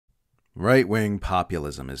Right-wing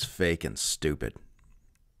populism is fake and stupid.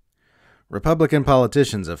 Republican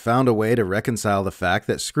politicians have found a way to reconcile the fact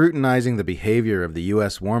that scrutinizing the behavior of the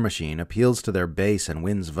U.S. war machine appeals to their base and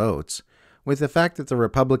wins votes, with the fact that the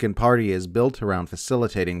Republican Party is built around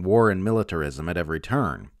facilitating war and militarism at every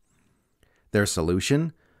turn. Their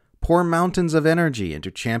solution? Pour mountains of energy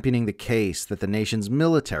into championing the case that the nation's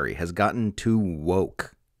military has gotten too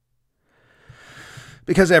woke.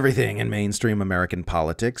 Because everything in mainstream American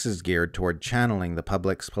politics is geared toward channeling the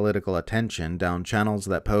public's political attention down channels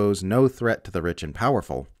that pose no threat to the rich and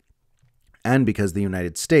powerful, and because the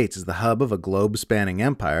United States is the hub of a globe-spanning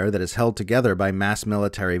empire that is held together by mass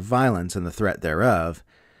military violence and the threat thereof,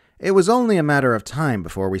 it was only a matter of time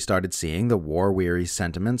before we started seeing the war-weary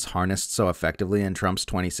sentiments harnessed so effectively in Trump's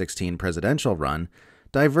 2016 presidential run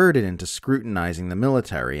diverted into scrutinizing the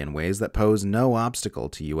military in ways that pose no obstacle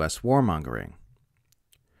to U.S. warmongering.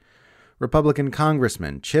 Republican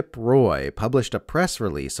Congressman Chip Roy published a press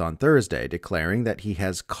release on Thursday declaring that he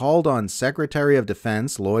has called on Secretary of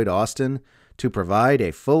Defense Lloyd Austin to provide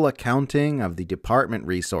a full accounting of the department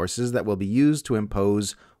resources that will be used to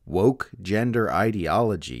impose woke gender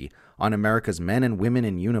ideology on America's men and women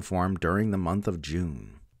in uniform during the month of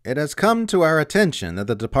June. It has come to our attention that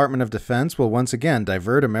the Department of Defense will once again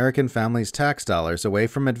divert American families' tax dollars away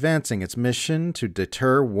from advancing its mission to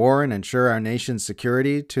deter war and ensure our nation's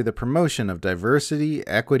security to the promotion of diversity,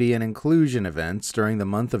 equity, and inclusion events during the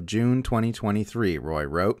month of June 2023, Roy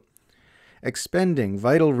wrote. Expending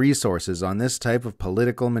vital resources on this type of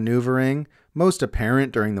political maneuvering, most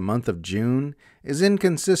apparent during the month of June, is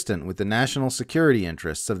inconsistent with the national security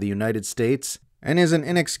interests of the United States and is an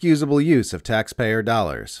inexcusable use of taxpayer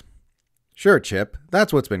dollars. Sure, Chip,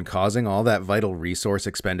 that's what's been causing all that vital resource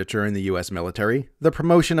expenditure in the U.S. military, the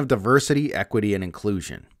promotion of diversity, equity, and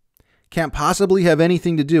inclusion. Can't possibly have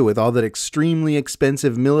anything to do with all that extremely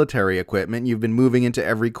expensive military equipment you've been moving into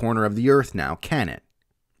every corner of the earth now, can it?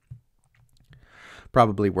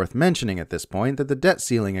 Probably worth mentioning at this point that the debt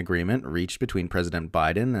ceiling agreement reached between President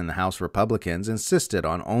Biden and the House Republicans insisted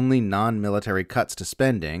on only non-military cuts to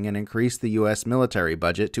spending and increased the U.S. military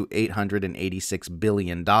budget to $886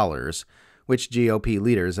 billion, which GOP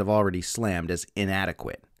leaders have already slammed as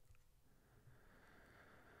inadequate.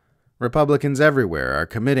 Republicans everywhere are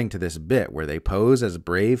committing to this bit where they pose as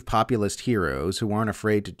brave populist heroes who aren't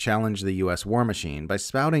afraid to challenge the U.S. war machine by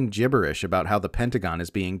spouting gibberish about how the Pentagon is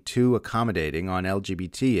being too accommodating on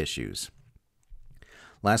LGBT issues.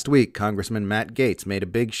 Last week, Congressman Matt Gaetz made a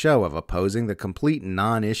big show of opposing the complete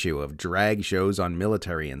non-issue of drag shows on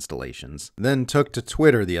military installations, then took to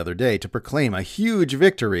Twitter the other day to proclaim a huge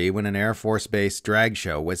victory when an Air Force-based drag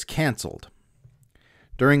show was canceled.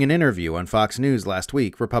 During an interview on Fox News last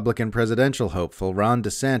week, Republican presidential hopeful Ron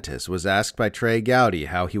DeSantis was asked by Trey Gowdy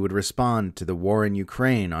how he would respond to the war in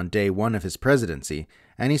Ukraine on day one of his presidency,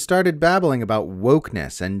 and he started babbling about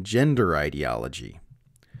wokeness and gender ideology.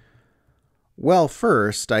 Well,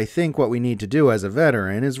 first, I think what we need to do as a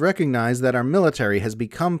veteran is recognize that our military has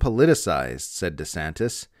become politicized, said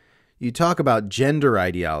DeSantis. You talk about gender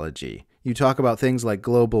ideology, you talk about things like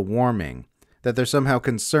global warming, that they're somehow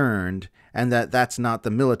concerned, and that that's not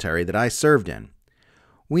the military that I served in.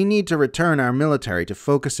 We need to return our military to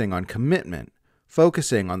focusing on commitment,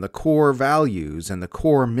 focusing on the core values and the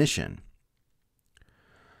core mission.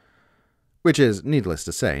 Which is, needless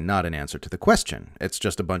to say, not an answer to the question. It's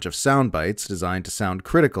just a bunch of sound bites designed to sound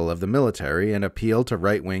critical of the military and appeal to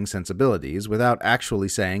right-wing sensibilities without actually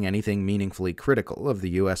saying anything meaningfully critical of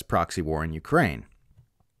the U.S. proxy war in Ukraine.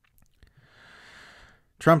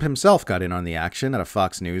 Trump himself got in on the action at a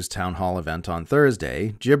Fox News town hall event on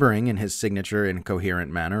Thursday, gibbering in his signature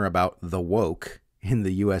incoherent manner about the woke in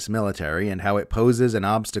the U.S. military and how it poses an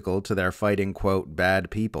obstacle to their fighting, quote,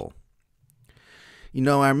 bad people. You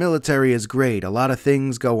know, our military is great. A lot of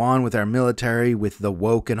things go on with our military with the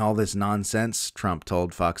woke and all this nonsense, Trump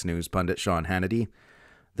told Fox News pundit Sean Hannity.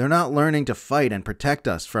 They're not learning to fight and protect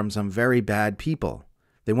us from some very bad people.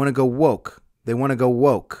 They want to go woke. They want to go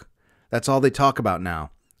woke. That's all they talk about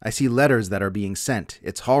now. I see letters that are being sent.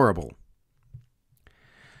 It's horrible.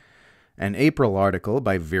 An April article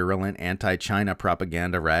by virulent anti-China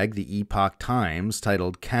propaganda rag The Epoch Times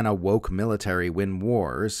titled "Can a Woke Military Win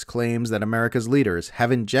Wars?" claims that America's leaders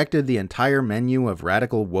have injected the entire menu of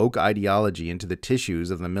radical woke ideology into the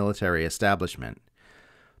tissues of the military establishment,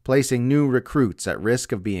 placing new recruits at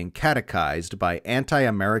risk of being catechized by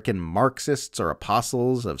anti-American Marxists or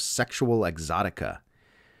apostles of sexual exotica.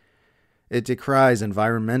 It decries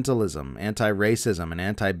environmentalism, anti-racism, and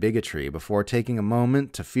anti-bigotry before taking a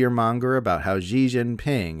moment to fearmonger about how Xi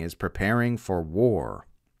Jinping is preparing for war.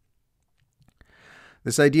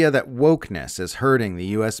 This idea that wokeness is hurting the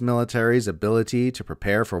U.S. military's ability to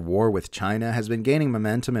prepare for war with China has been gaining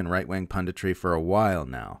momentum in right-wing punditry for a while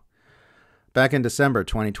now. Back in December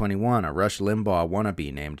 2021, a Rush Limbaugh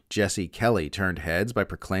wannabe named Jesse Kelly turned heads by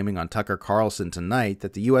proclaiming on Tucker Carlson Tonight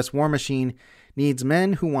that the U.S. war machine needs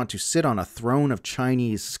men who want to sit on a throne of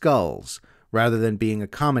Chinese skulls rather than being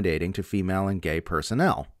accommodating to female and gay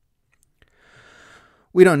personnel.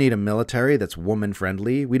 "We don't need a military that's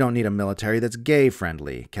woman-friendly. We don't need a military that's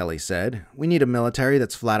gay-friendly," Kelly said. "We need a military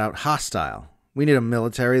that's flat-out hostile. We need a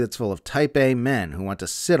military that's full of type A men who want to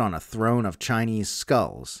sit on a throne of Chinese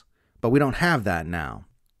skulls. But we don't have that now."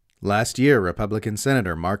 Last year, Republican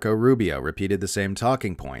Senator Marco Rubio repeated the same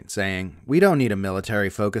talking point, saying, "We don't need a military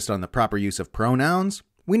focused on the proper use of pronouns.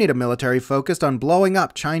 We need a military focused on blowing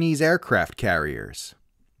up Chinese aircraft carriers."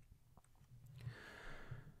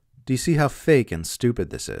 Do you see how fake and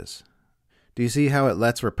stupid this is? Do you see how it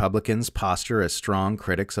lets Republicans posture as strong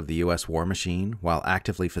critics of the U.S. war machine while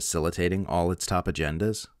actively facilitating all its top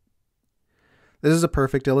agendas? This is a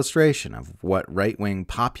perfect illustration of what right-wing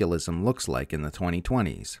populism looks like in the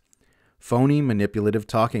 2020s. Phony, manipulative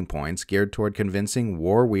talking points geared toward convincing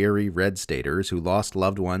war-weary red staters who lost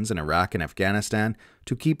loved ones in Iraq and Afghanistan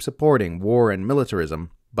to keep supporting war and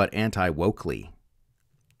militarism, but anti-wokely.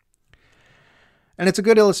 And it's a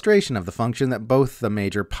good illustration of the function that both the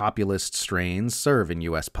major populist strains serve in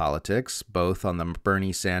U.S. politics, both on the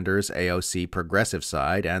Bernie Sanders AOC progressive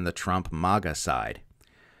side and the Trump MAGA side.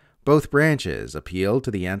 Both branches appeal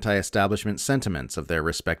to the anti-establishment sentiments of their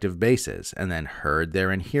respective bases and then herd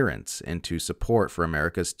their adherents into support for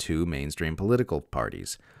America's two mainstream political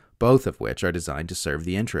parties, both of which are designed to serve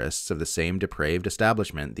the interests of the same depraved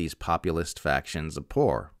establishment these populist factions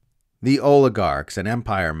abhor. The oligarchs and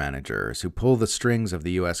empire managers who pull the strings of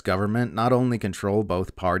the U.S. government not only control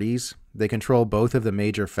both parties, they control both of the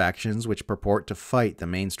major factions which purport to fight the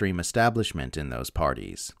mainstream establishment in those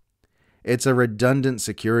parties. It's a redundant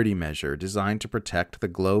security measure designed to protect the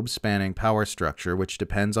globe-spanning power structure which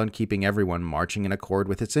depends on keeping everyone marching in accord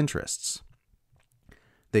with its interests.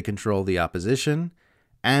 They control the opposition,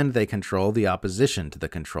 and they control the opposition to the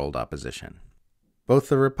controlled opposition. Both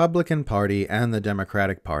the Republican Party and the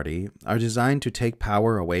Democratic Party are designed to take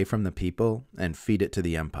power away from the people and feed it to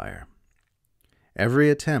the empire.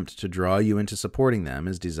 Every attempt to draw you into supporting them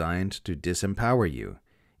is designed to disempower you,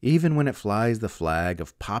 even when it flies the flag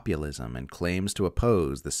of populism and claims to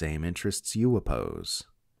oppose the same interests you oppose.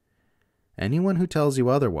 Anyone who tells you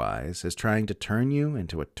otherwise is trying to turn you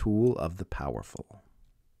into a tool of the powerful.